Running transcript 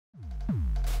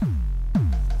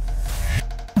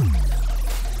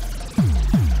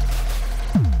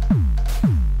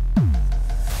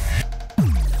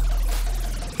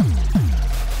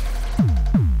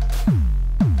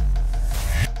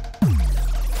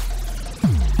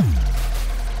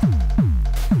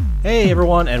Hey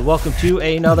everyone, and welcome to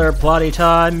another Plotty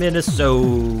Time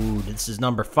Minisode. This is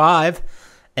number 5,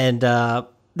 and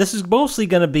this is mostly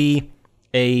going to be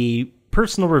a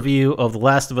personal review of The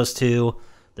Last of Us 2.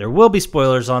 There will be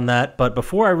spoilers on that, but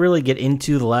before I really get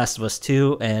into The Last of Us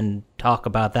 2 and talk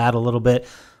about that a little bit,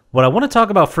 what I want to talk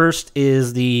about first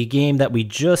is the game that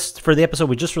for the episode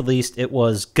we just released. It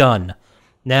was Gun.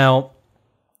 Now,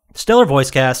 stellar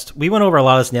voice cast. We went over a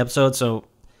lot of this in the episode, so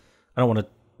I don't want to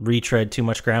retread too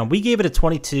much ground. We gave it a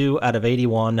 22 out of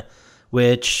 81,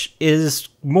 which is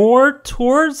more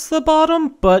towards the bottom,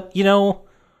 but, you know,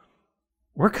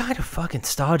 we're kind of fucking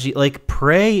stodgy. Like,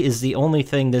 Prey is the only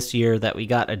thing this year that we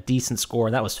got a decent score,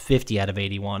 and that was 50 out of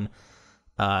 81.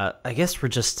 I guess we're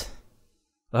just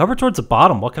over towards the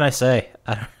bottom. What can I say?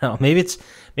 I don't know.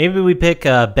 Maybe we pick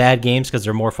bad games because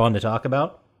they're more fun to talk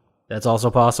about. That's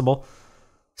also possible.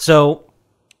 So,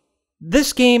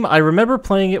 this game, I remember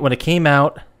playing it when it came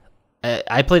out.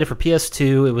 I played it for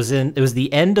PS2. It was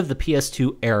the end of the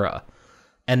PS2 era.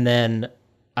 And then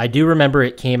I do remember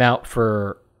it came out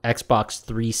for Xbox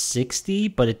 360,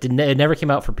 but it never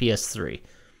came out for PS3.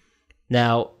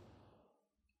 Now,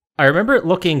 I remember it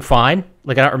looking fine.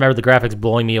 Like, I don't remember the graphics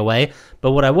blowing me away,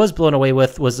 but what I was blown away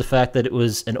with was the fact that it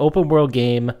was an open world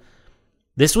game.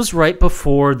 This was right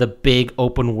before the big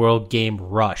open world game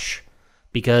rush,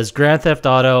 because Grand Theft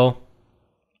Auto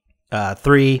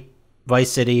 3,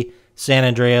 Vice City, San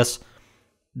Andreas,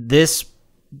 this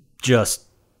just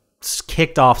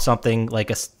kicked off something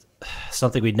like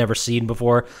something we'd never seen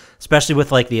before, especially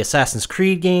with like the Assassin's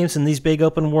Creed games and these big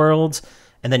open worlds.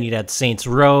 And then you'd had Saints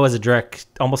Row as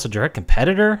almost a direct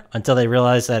competitor, until they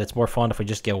realized that it's more fun if we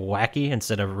just get wacky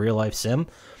instead of a real life sim.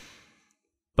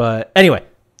 But anyway,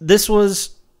 this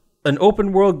was an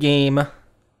open world game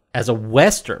as a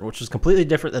Western, which was completely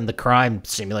different than the crime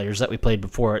simulators that we played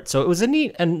before it. So it was a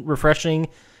neat and refreshing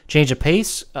change of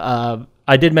pace.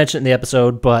 I did mention it in the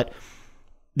episode, but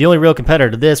the only real competitor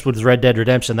to this was Red Dead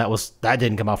Redemption. That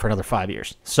didn't come out for another 5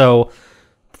 years. So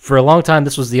for a long time,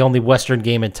 this was the only Western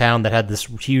game in town that had this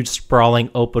huge sprawling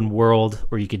open world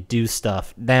where you could do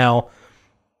stuff. Now,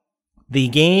 the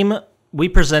game, we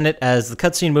present it as the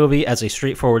cutscene movie, as a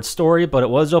straightforward story, but it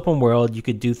was open world. You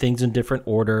could do things in different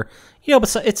order. You know,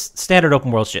 but it's standard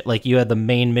open world shit. Like, you had the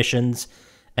main missions,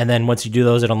 and then once you do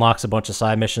those, it unlocks a bunch of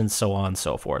side missions, so on and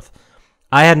so forth.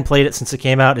 I hadn't played it since it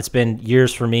came out. It's been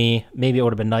years for me. Maybe it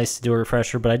would have been nice to do a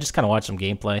refresher, but I just kind of watched some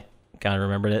gameplay. Kind of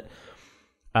remembered it.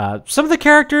 Some of the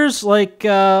characters, like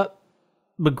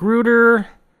Magruder,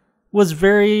 was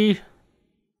very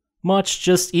much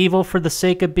just evil for the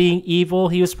sake of being evil.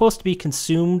 He was supposed to be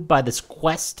consumed by this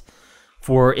quest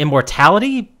for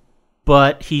immortality,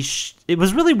 but it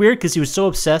was really weird because he was so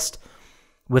obsessed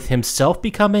with himself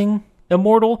becoming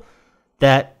immortal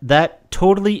that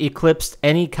totally eclipsed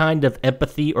any kind of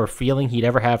empathy or feeling he'd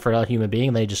ever have for a human being,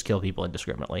 and they just kill people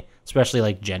indiscriminately. Especially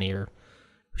like Jenny, or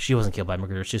she wasn't killed by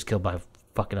Magruder, she was killed by a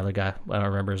fucking other guy. I don't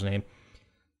remember his name.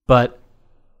 But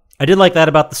I did like that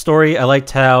about the story. I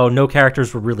liked how no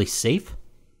characters were really safe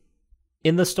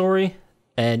in the story.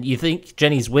 And you think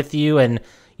Jenny's with you, and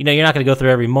you know you're not going to go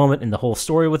through every moment in the whole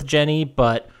story with Jenny,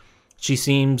 but she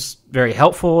seems very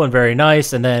helpful and very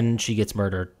nice, and then she gets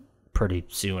murdered pretty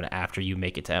soon after you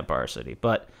make it to Empire City.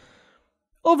 But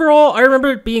overall, I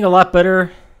remember it being a lot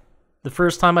better the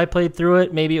first time I played through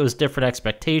it. Maybe it was different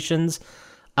expectations.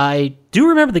 I do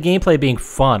remember the gameplay being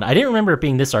fun. I didn't remember it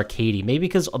being this arcadey. Maybe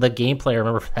because the gameplay I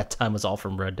remember from that time was all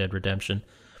from Red Dead Redemption,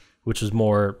 which was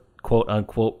more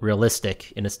quote-unquote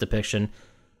realistic in its depiction.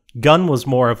 Gun was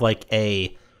more of like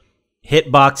a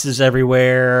hitboxes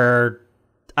everywhere.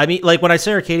 I mean, like, when I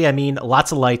say arcadey, I mean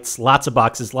lots of lights, lots of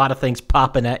boxes, a lot of things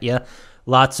popping at you,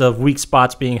 lots of weak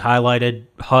spots being highlighted,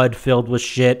 HUD filled with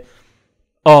shit,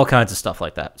 all kinds of stuff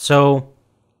like that. So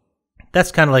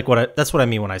that's kind of like that's what I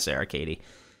mean when I say arcadey.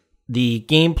 The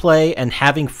gameplay and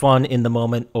having fun in the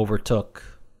moment overtook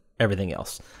everything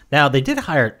else. Now, they did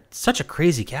hire such a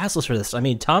crazy cast for this. I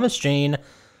mean, Thomas Jane,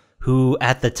 who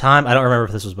at the time, I don't remember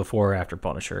if this was before or after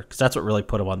Punisher, because that's what really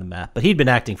put him on the map, but he'd been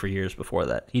acting for years before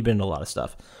that. He'd been in a lot of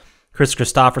stuff. Chris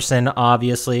Christopherson,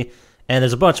 obviously, and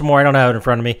there's a bunch more. I don't have it in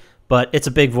front of me, but it's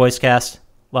a big voice cast.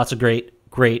 Lots of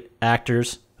great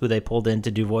actors who they pulled in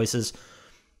to do voices.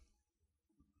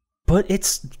 But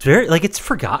it's it's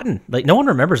forgotten. Like, no one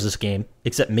remembers this game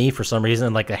except me for some reason,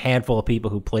 and like a handful of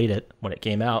people who played it when it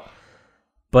came out.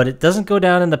 But it doesn't go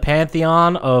down in the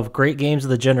pantheon of great games of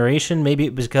the generation. Maybe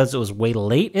because it was way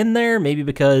late in there. Maybe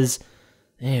because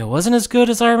it wasn't as good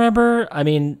as I remember. I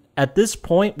mean, at this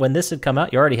point, when this had come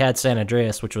out, you already had San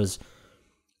Andreas, which was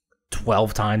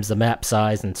 12 times the map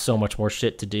size and so much more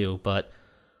shit to do. But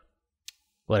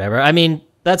whatever. I mean,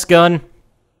 that's Gun.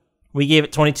 We gave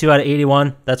it 22 out of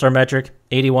 81. That's our metric.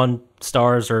 81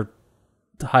 stars or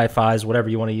high fives, whatever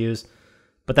you want to use.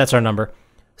 But that's our number.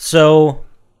 So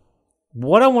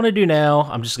what I want to do now,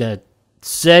 I'm just going to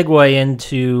segue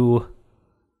into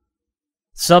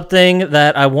something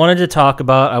that I wanted to talk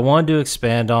about, I wanted to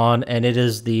expand on, and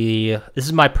this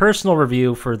is my personal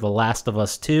review for The Last of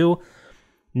Us 2.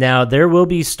 Now, there will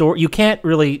be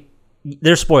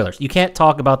there's spoilers. You can't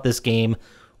talk about this game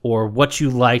or what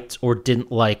you liked or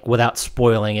didn't like without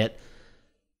spoiling it.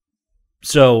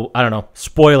 So, I don't know,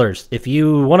 spoilers. If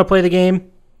you want to play the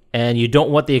game and you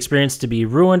don't want the experience to be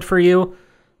ruined for you,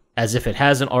 as if it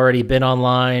hasn't already been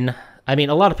online. I mean,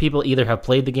 a lot of people either have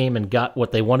played the game and got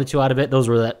what they wanted to out of it. Those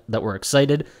were that were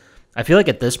excited. I feel like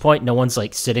at this point, no one's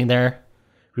like sitting there.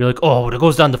 You're like, oh, when it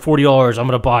goes down to $40, I'm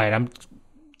going to buy it. I'm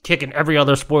kicking every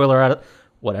other spoiler out of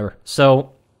whatever.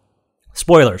 So,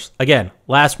 spoilers. Again,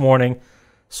 last warning.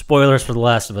 Spoilers for The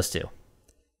Last of Us 2.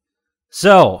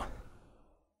 So,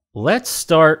 let's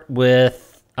start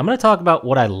with... I'm going to talk about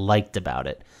what I liked about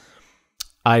it.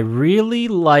 I really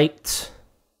liked...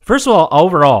 First of all,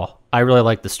 overall, I really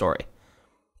liked the story.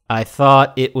 I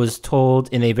thought it was told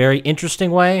in a very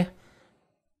interesting way.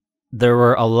 There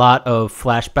were a lot of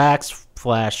flashbacks,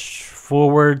 flash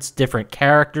forwards, different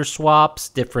character swaps,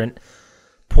 different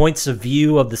points of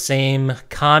view of the same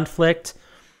conflict.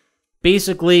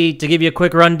 Basically, to give you a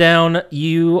quick rundown,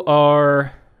 you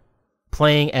are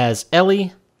playing as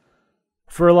Ellie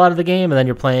for a lot of the game, and then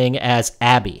you're playing as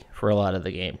Abby for a lot of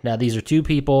the game. Now, these are two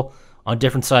people on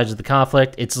different sides of the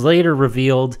conflict. It's later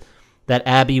revealed that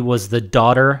Abby was the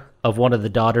daughter of one of the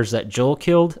daughters that Joel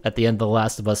killed at the end of The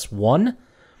Last of Us 1.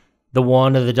 The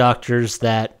one of the doctors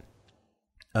that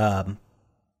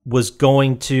was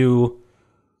going to,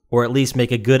 or at least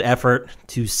make a good effort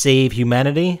to save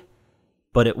humanity,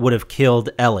 but it would have killed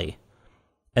Ellie.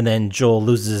 And then Joel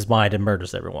loses his mind and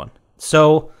murders everyone.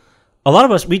 So, a lot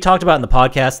of us, we talked about it in the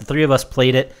podcast, the three of us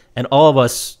played it, and all of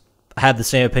us have the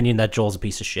same opinion that Joel's a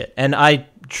piece of shit. And I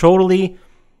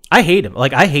hate him.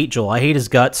 Like, I hate Joel. I hate his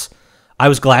guts. I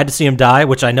was glad to see him die,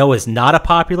 which I know is not a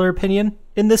popular opinion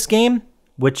in this game,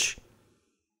 which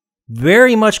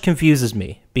very much confuses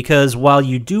me. Because while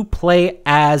you do play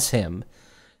as him,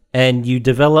 and you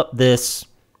develop this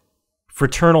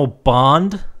fraternal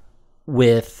bond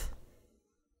with...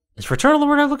 Is fraternal the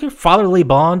word I'm looking for? Fatherly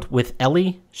bond with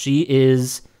Ellie. She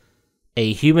is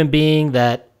a human being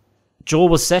that Joel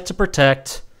was set to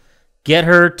protect, get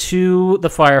her to the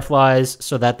Fireflies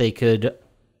so that they could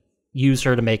use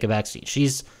her to make a vaccine.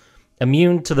 She's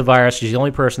immune to the virus. She's the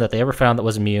only person that they ever found that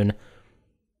was immune.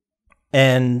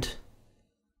 And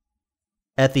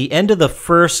at the end of the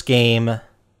first game,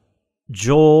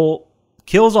 Joel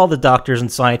kills all the doctors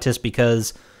and scientists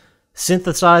because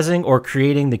synthesizing or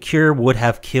creating the cure would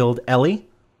have killed Ellie.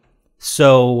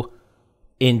 So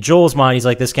in Joel's mind, he's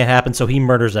like, this can't happen, so he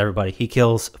murders everybody. He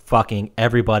kills fucking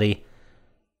everybody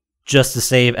just to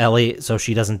save Ellie so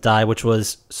she doesn't die, which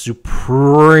was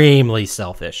supremely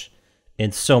selfish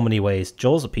in so many ways.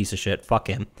 Joel's a piece of shit. Fuck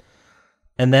him.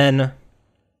 And then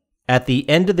at the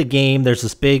end of the game, there's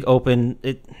this big open...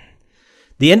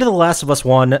 the end of The Last of Us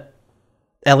 1,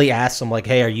 Ellie asks him, like,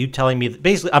 hey, are you telling me...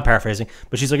 Basically, I'm paraphrasing,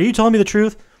 but she's like, are you telling me the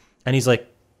truth? And he's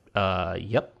like,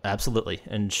 yep, absolutely.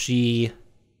 And she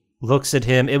looks at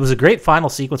him. It was a great final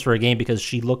sequence for a game because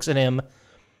she looks at him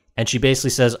and she basically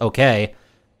says, okay,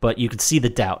 but you could see the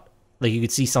doubt. Like, you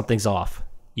could see something's off.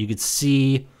 You could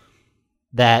see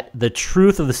that the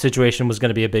truth of the situation was going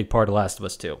to be a big part of Last of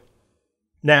Us 2.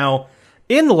 Now,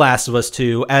 in The Last of Us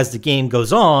 2, as the game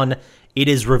goes on, it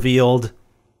is revealed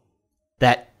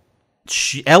that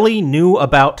Ellie knew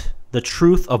about the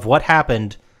truth of what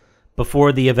happened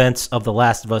before the events of The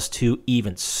Last of Us 2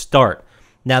 even start.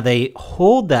 Now, they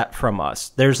hold that from us.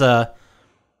 There's a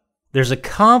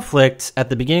conflict at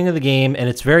the beginning of the game, and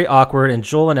it's very awkward, and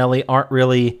Joel and Ellie aren't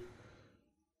really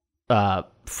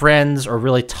friends or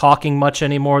really talking much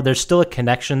anymore. There's still a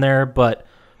connection there, but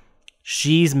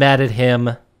she's mad at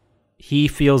him. He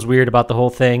feels weird about the whole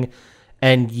thing,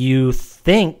 and you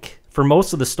think... For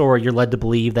most of the story, you're led to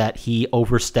believe that he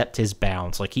overstepped his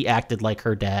bounds. Like, he acted like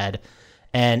her dad.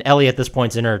 And Ellie at this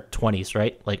point's in her 20s,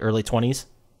 right? Like, early 20s.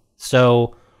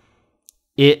 So,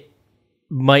 it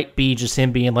might be just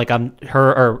him being like,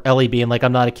 or Ellie being like,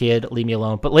 I'm not a kid, leave me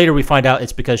alone. But later we find out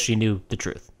it's because she knew the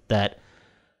truth. That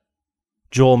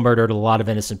Joel murdered a lot of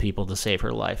innocent people to save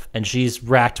her life. And she's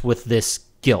racked with this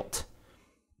guilt.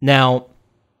 Now...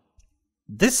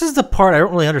 This is the part I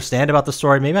don't really understand about the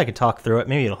story. Maybe I can talk through it.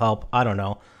 Maybe it'll help. I don't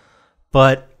know.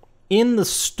 But in the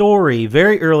story,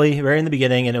 very early, very in the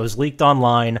beginning, and it was leaked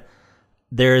online,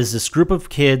 there is this group of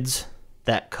kids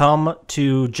that come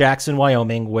to Jackson,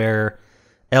 Wyoming, where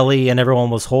Ellie and everyone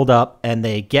was holed up, and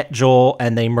they get Joel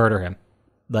and they murder him.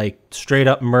 Like, straight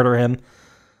up murder him.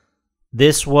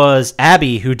 This was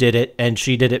Abby who did it, and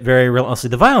she did it very relentlessly.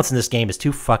 The violence in this game is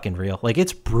too fucking real. Like,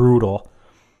 it's brutal.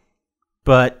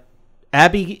 But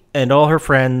Abby and all her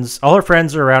friends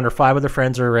are around, or 5 of their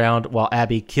friends are around, while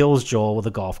Abby kills Joel with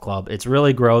a golf club. It's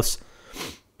really gross.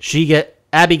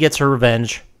 Abby gets her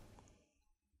revenge.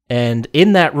 And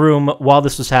in that room, while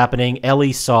this was happening,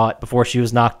 Ellie saw it before she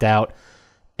was knocked out.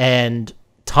 And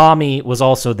Tommy was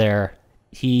also there.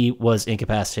 He was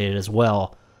incapacitated as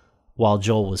well while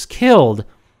Joel was killed.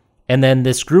 And then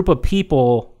this group of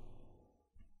people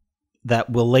that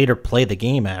will later play the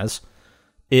game as,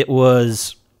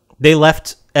 they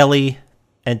left Ellie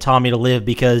and Tommy to live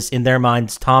because in their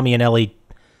minds, Tommy and Ellie,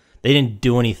 they didn't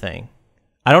do anything.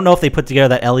 I don't know if they put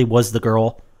together that Ellie was the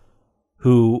girl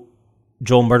who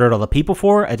Joel murdered all the people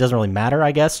for. It doesn't really matter,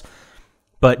 I guess.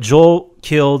 But Joel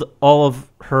killed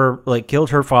killed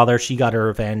her father. She got her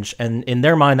revenge. And in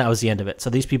their mind, that was the end of it.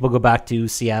 So these people go back to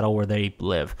Seattle where they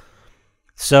live.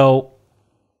 So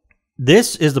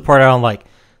this is the part I don't like.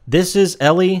 This is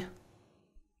Ellie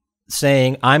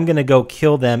saying, I'm going to go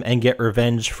kill them and get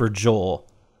revenge for Joel.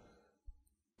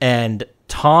 And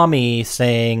Tommy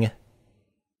saying,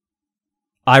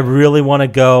 I really want to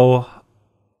go.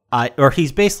 Or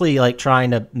he's basically like trying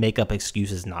to make up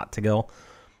excuses not to go.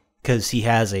 Because he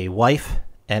has a wife,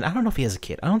 and I don't know if he has a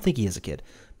kid. I don't think he has a kid.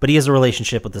 But he has a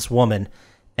relationship with this woman,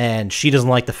 and she doesn't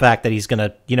like the fact that he's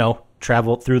going to,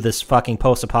 travel through this fucking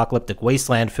post-apocalyptic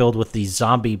wasteland filled with these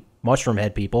zombie mushroom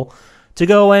head people to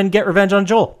go and get revenge on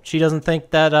Joel. She doesn't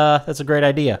think that that's a great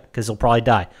idea, because he'll probably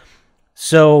die.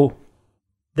 So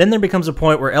then there becomes a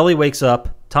point where Ellie wakes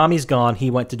up, Tommy's gone, he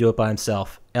went to do it by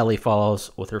himself. Ellie follows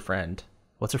with her friend.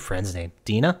 What's her friend's name?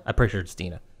 Dina? I'm pretty sure it's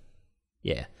Dina.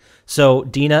 Yeah. So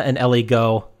Dina and Ellie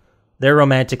go. They're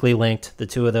romantically linked, the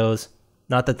two of those.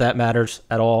 Not that that matters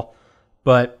at all.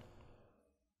 But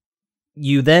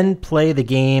you then play the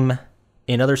game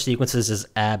in other sequences as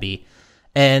Abby.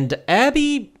 And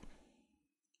Abby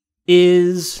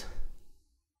is,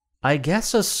 I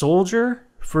guess, a soldier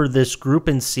for this group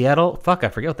in Seattle. Fuck, I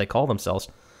forget what they call themselves.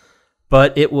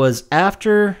 But it was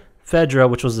after Fedra,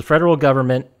 which was the federal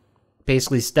government,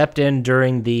 basically stepped in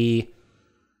during the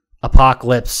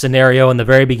apocalypse scenario in the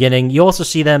very beginning. You also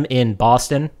see them in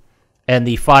Boston, and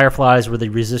the Fireflies were the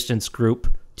resistance group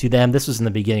to them. This was in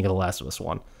the beginning of The Last of Us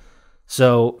 1.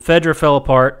 So Fedra fell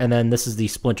apart, and then this is the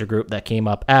splinter group that came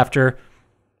up after.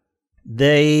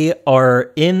 They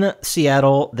are in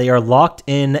Seattle. They are locked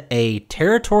in a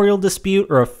territorial dispute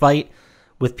or a fight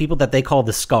with people that they call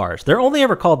the Scars. They're only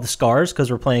ever called the Scars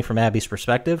because we're playing from Abby's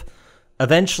perspective.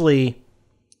 Eventually,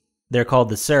 they're called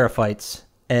the Seraphites,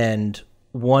 and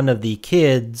one of the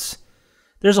kids,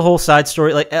 there's a whole side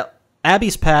story. Like,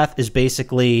 Abby's path is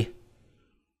basically,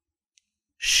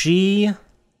 she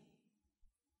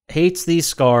hates these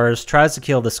Scars, tries to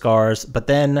kill the Scars, but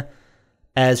then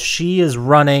as she is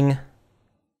running,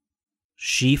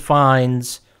 she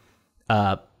finds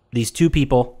these two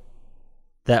people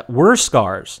that were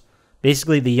Scars.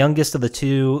 Basically, the youngest of the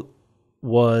two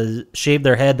was shaved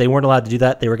their head. They weren't allowed to do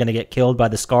that. They were going to get killed by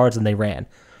the Scars, and they ran.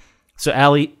 So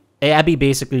Abby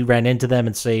basically ran into them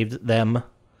and saved them.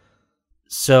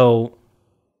 So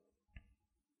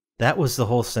that was the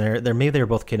whole scenario. Maybe they were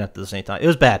both kidnapped at the same time. It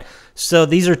was bad. So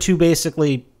these are two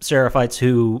basically Seraphites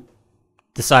who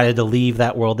decided to leave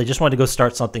that world. They just wanted to go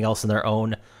start something else in their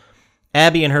own.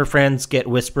 Abby and her friends get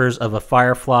whispers of a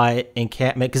Firefly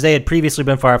encampment. Because they had previously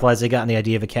been Fireflies. They got the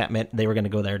idea of encampment. They were going to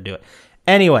go there and do it.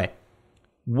 Anyway,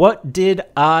 what did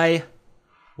I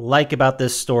like about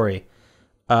this story?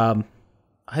 I've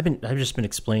just been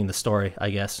explaining the story, I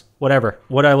guess. Whatever.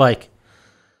 What I like.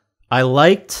 I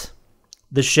liked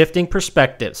the shifting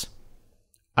perspectives.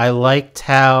 I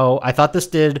thought this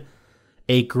did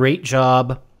a great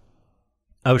job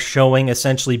of showing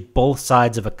essentially both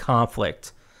sides of a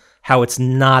conflict. How it's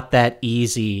not that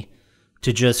easy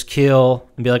to just kill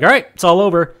and be like, all right, it's all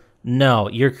over. No,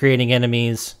 you're creating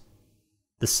enemies.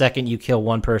 The second you kill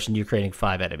one person, you're creating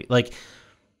 5 enemies. Like,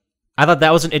 I thought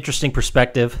that was an interesting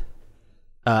perspective.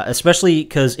 Especially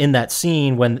because in that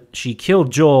scene, when she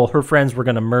killed Joel, her friends were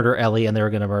going to murder Ellie and they were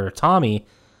going to murder Tommy.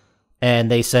 And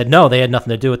they said, no, they had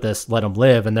nothing to do with this. Let them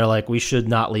live. And they're like, we should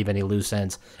not leave any loose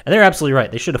ends. And they're absolutely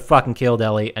right. They should have fucking killed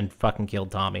Ellie and fucking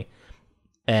killed Tommy.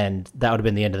 And that would have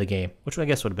been the end of the game, which I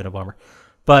guess would have been a bummer.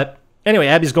 But anyway,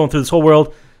 Abby's going through this whole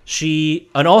world. She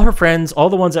and all her friends, all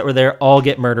the ones that were there, all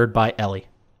get murdered by Ellie.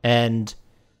 And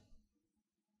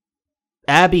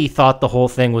Abby thought the whole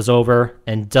thing was over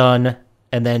and done.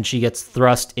 And then she gets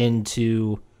thrust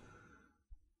into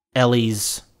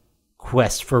Ellie's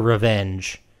quest for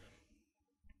revenge.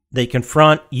 They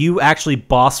confront, you actually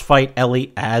boss fight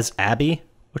Ellie as Abby,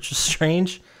 which is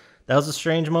strange. That was a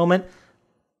strange moment.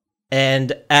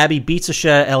 And Abby beats the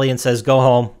shit out of Ellie and says, go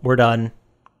home, we're done.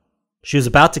 She was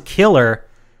about to kill her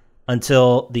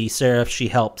until the seraph she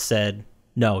helped said,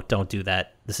 no, don't do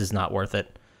that. This is not worth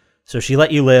it. So she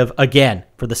let you live again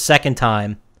for the second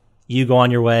time. You go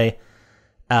on your way.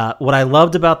 What I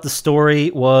loved about the story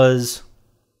was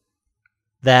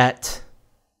that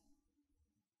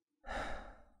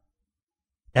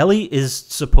Ellie is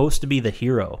supposed to be the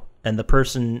hero and the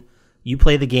person you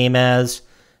play the game as,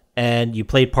 and you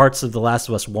played parts of The Last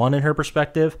of Us 1 in her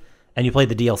perspective, and you played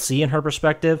the DLC in her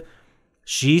perspective.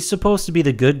 She's supposed to be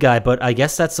the good guy, but I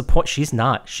guess that's the point. She's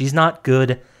not. She's not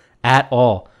good at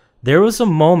all. There was a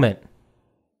moment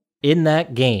in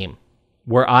that game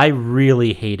where I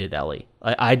really hated Ellie.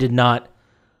 I did not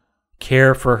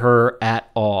care for her at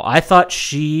all. I thought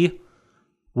she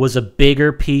was a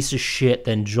bigger piece of shit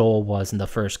than Joel was in the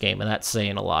first game, and that's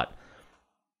saying a lot.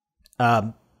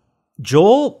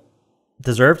 Joel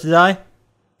deserved to die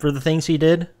for the things he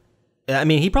did. I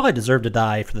mean, he probably deserved to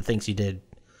die for the things he did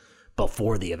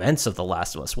before the events of The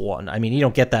Last of Us 1. I mean, you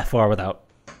don't get that far without,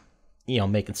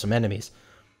 making some enemies.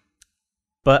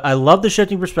 But I love the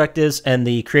shifting perspectives and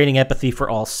the creating empathy for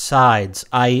all sides.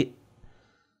 I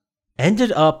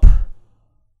ended up,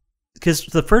 because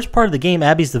the first part of the game,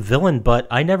 Abby's the villain, but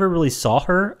I never really saw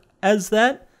her as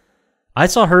that. I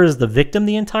saw her as the victim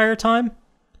the entire time,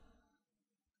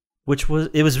 it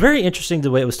was very interesting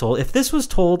the way it was told. If this was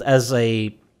told as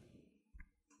you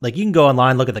can go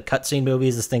online, look at the cutscene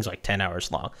movies, this thing's like 10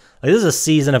 hours long. This is a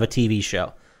season of a TV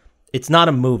show. It's not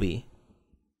a movie,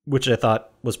 which I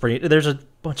thought was pretty, there's a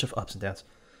bunch of ups and downs.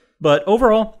 But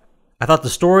overall, I thought the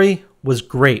story was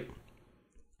great.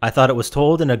 I thought it was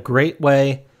told in a great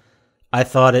way. I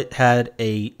thought it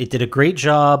did a great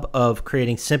job of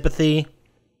creating sympathy,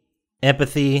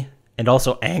 empathy, and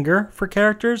also anger for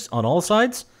characters on all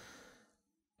sides.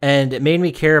 And it made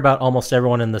me care about almost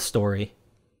everyone in the story.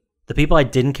 The people I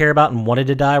didn't care about and wanted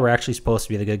to die were actually supposed to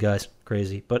be the good guys.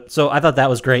 Crazy. But so I thought that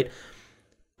was great.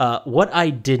 What I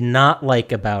did not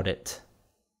like about it,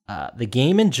 the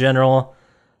game in general,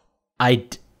 I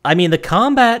mean, the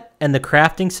combat and the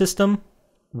crafting system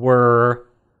were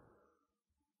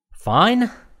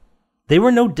fine. They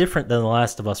were no different than The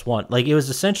Last of Us 1. It was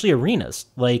essentially arenas.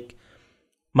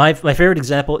 My favorite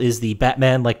example is the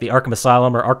Batman, the Arkham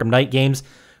Asylum or Arkham Knight games,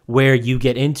 where you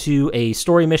get into a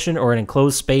story mission or an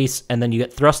enclosed space, and then you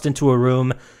get thrust into a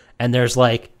room, and there's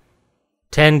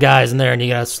 10 guys in there, and you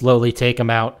gotta slowly take them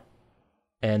out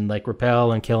and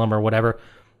repel and kill them or whatever.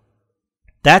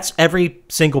 That's every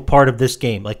single part of this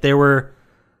game. There were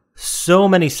so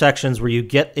many sections where you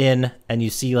get in and you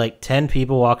see 10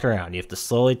 people walking around. You have to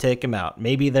slowly take them out.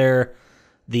 Maybe they're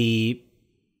the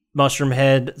mushroom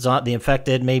head, the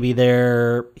infected. Maybe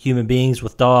they're human beings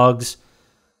with dogs.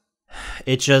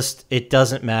 It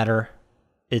doesn't matter.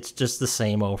 It's just the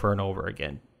same over and over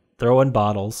again. Throwing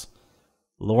bottles,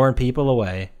 luring people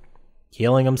away,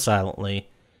 killing them silently,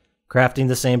 crafting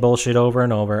the same bullshit over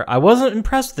and over. I wasn't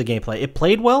impressed with the gameplay. It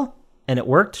played well, and it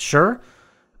worked, sure,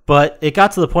 but it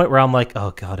got to the point where I'm like,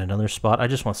 oh god, another spot. I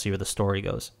just want to see where the story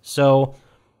goes. So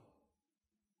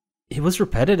it was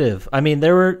repetitive. I mean,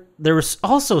 there was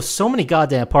also so many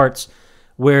goddamn parts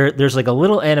where there's a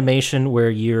little animation where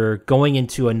you're going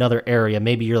into another area.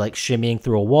 Maybe you're shimmying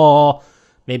through a wall.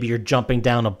 Maybe you're jumping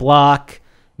down a block.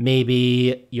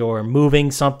 Maybe you're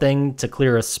moving something to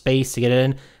clear a space to get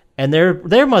in. And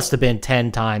there must have been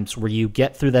 10 times where you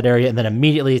get through that area and then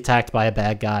immediately attacked by a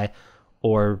bad guy,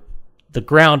 or the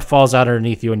ground falls out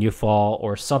underneath you and you fall,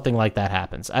 or something like that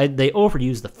happens. They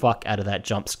overused the fuck out of that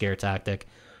jump scare tactic.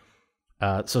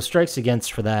 So strikes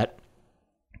against for that.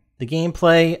 The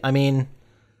gameplay, I mean,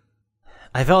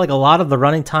 I felt like a lot of the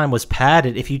running time was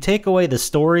padded. If you take away the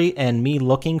story and me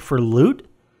looking for loot,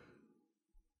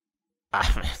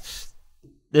 this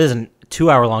is a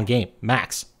 2-hour-long game,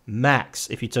 max.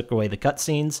 If you took away the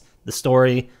cutscenes, the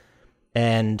story,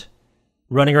 and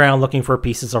running around looking for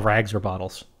pieces of rags or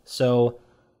bottles. So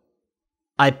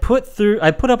I put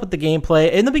up with the gameplay.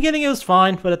 In the beginning, it was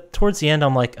fine, but towards the end,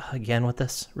 I'm like, again with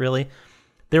this, really?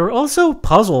 There were also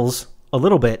puzzles, a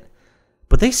little bit,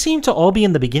 but they seemed to all be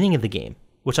in the beginning of the game,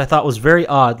 which I thought was very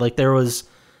odd. There was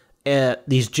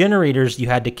these generators you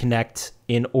had to connect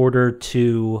in order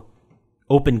to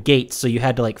open gates, so you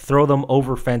had to throw them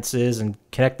over fences and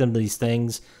connect them to these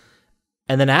things.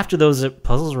 And then after those,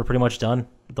 puzzles were pretty much done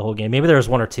the whole game. Maybe there was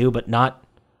one or two, but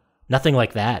nothing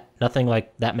like that. Nothing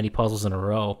like that many puzzles in a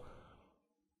row.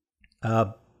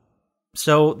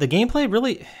 So the gameplay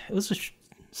really,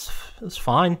 It was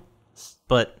fine,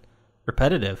 but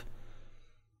repetitive.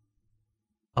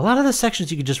 A lot of the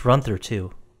sections you could just run through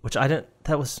too, which I didn't.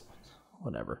 That was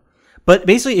whatever. But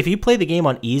basically, if you play the game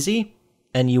on easy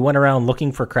and you went around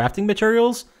looking for crafting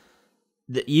materials,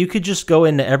 you could just go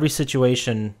into every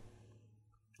situation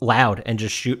loud and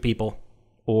just shoot people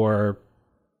or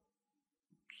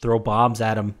throw bombs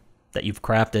at them that you've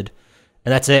crafted,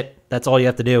 and that's it. That's all you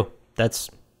have to do. That's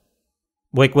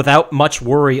like without much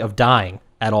worry of dying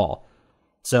at all.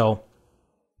 So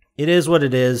it is what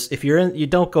it is. If you're in, you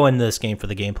don't go into this game for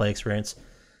the gameplay experience.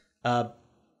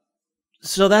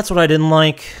 So that's what I didn't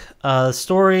like. The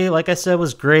story, like I said,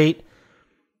 was great.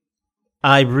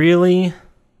 I really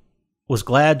was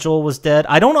glad Joel was dead.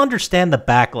 I don't understand the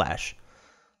backlash.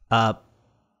 I'll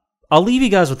leave you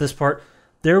guys with this part.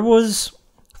 There was,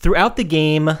 throughout the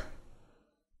game,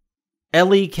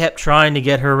 Ellie kept trying to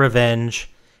get her revenge,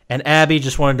 and Abby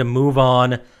just wanted to move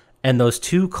on, and those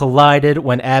two collided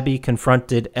when Abby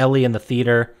confronted Ellie in the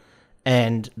theater,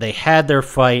 and they had their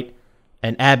fight,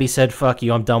 and Abby said, "Fuck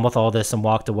you, I'm done with all this," and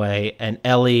walked away, and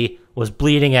Ellie was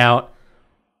bleeding out.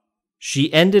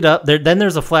 She ended up there. Then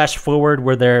there's a flash forward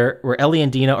where Ellie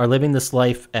and Dina are living this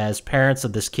life as parents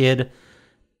of this kid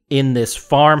in this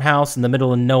farmhouse in the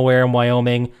middle of nowhere in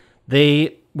Wyoming.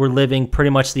 They were living pretty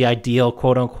much the ideal,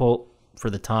 quote unquote, for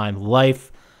the time,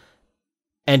 life.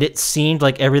 And it seemed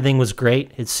like everything was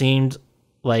great. It seemed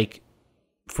like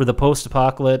for the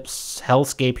post-apocalypse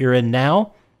hellscape you're in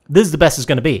now, this is the best it's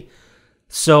going to be.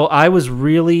 So I was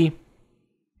really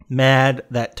mad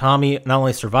that Tommy not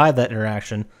only survived that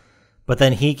interaction, but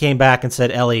then he came back and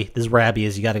said, "Ellie, this is where Abby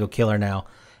is. You got to go kill her now."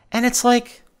 And it's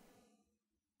like,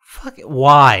 fuck it,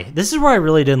 why? This is where I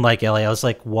really didn't like Ellie. I was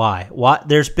like, why? Why?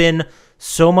 There's been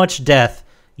so much death.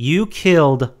 You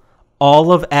killed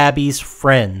all of Abby's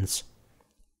friends.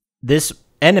 This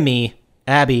enemy,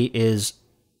 Abby, is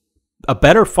a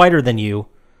better fighter than you.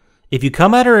 If you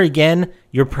come at her again,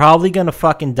 you're probably going to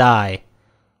fucking die.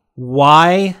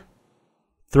 Why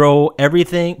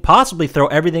possibly throw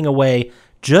everything away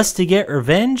just to get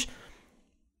revenge?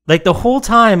 Like, the whole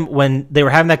time when they were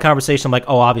having that conversation, I'm like,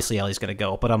 oh, obviously Ellie's going to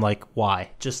go. But I'm like,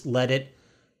 why? Just let it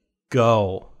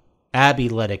go. Abby,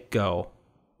 let it go.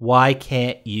 Why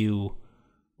can't you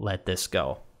let this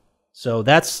go? So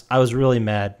I was really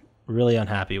mad, really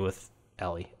unhappy with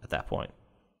Ellie at that point.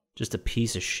 Just a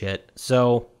piece of shit.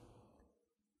 So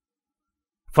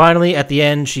finally, at the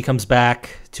end, she comes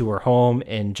back to her home,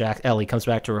 and Ellie comes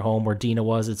back to her home where Dina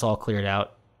was. It's all cleared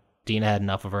out. Dina had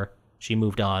enough of her. She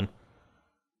moved on.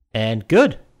 And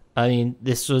good. I mean,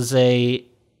 this was a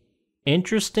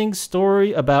interesting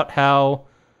story about how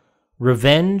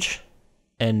revenge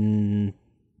and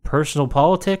personal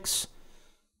politics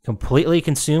completely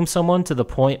consume someone to the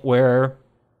point where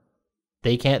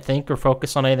they can't think or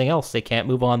focus on anything else. They can't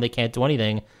move on. They can't do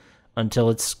anything until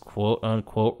it's quote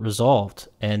unquote resolved.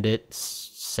 And it's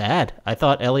sad. I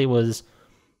thought Ellie was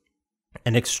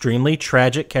an extremely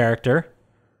tragic character.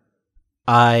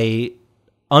 I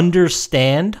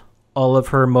understand all of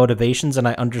her motivations, and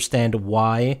I understand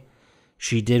why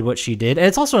she did what she did. And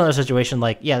it's also another situation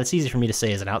like, yeah, that's easy for me to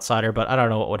say as an outsider, but I don't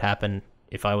know what would happen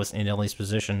if I was in Ellie's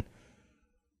position.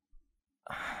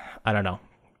 I don't know.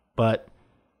 But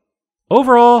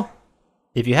overall,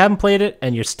 if you haven't played it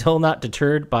and you're still not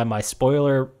deterred by my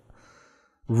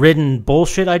spoiler-ridden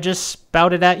bullshit I just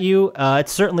spouted at you,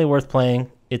 it's certainly worth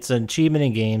playing. It's an achievement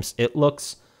in games. It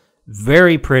looks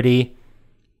very pretty.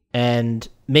 And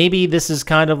maybe this is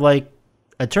kind of like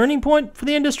a turning point for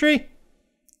the industry.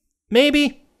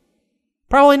 Maybe.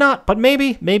 Probably not, but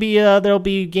maybe. Maybe there'll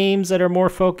be games that are more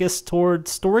focused towards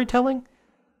storytelling,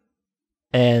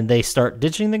 and they start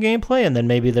ditching the gameplay, and then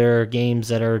maybe there are games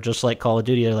that are just like Call of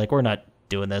Duty. They're like, we're not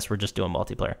doing this. We're just doing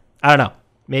multiplayer. I don't know.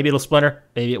 Maybe it'll splinter.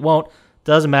 Maybe it won't.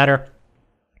 Doesn't matter.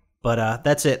 But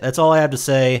that's it. That's all I have to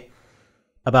say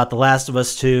about The Last of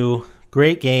Us 2.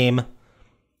 Great game.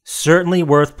 Certainly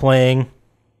worth playing.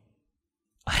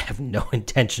 I have no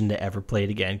intention to ever play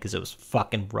it again because it was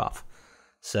fucking rough.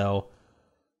 So,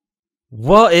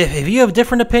 well, if you have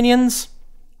different opinions,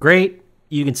 great.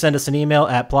 You can send us an email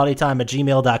at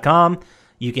plottytime@gmail.com.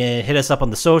 You can hit us up on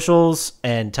the socials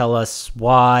and tell us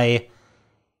why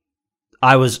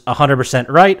I was 100%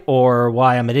 right or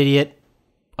why I'm an idiot.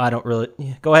 I don't really...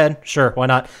 Go ahead. Sure, why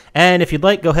not? And if you'd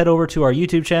like, go head over to our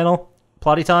YouTube channel,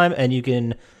 Plotty Time, and you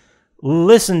can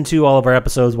listen to all of our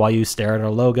episodes while you stare at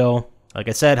our logo. Like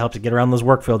I said, helps you get around those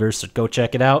work filters, so go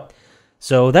check it out.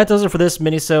 So that does it for this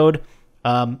minisode.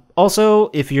 Also,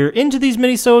 if you're into these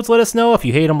minisodes, let us know. If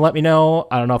you hate them, let me know.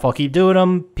 I don't know if I'll keep doing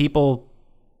them. People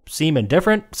seem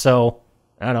indifferent, so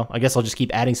I don't know. I guess I'll just keep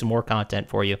adding some more content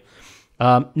for you.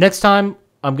 Next time,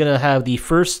 I'm going to have the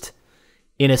first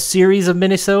in a series of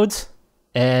minisodes,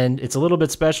 and it's a little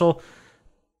bit special.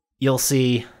 You'll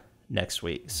see next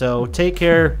week. So take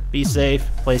care, be safe,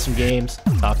 play some games.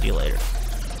 Talk to you later.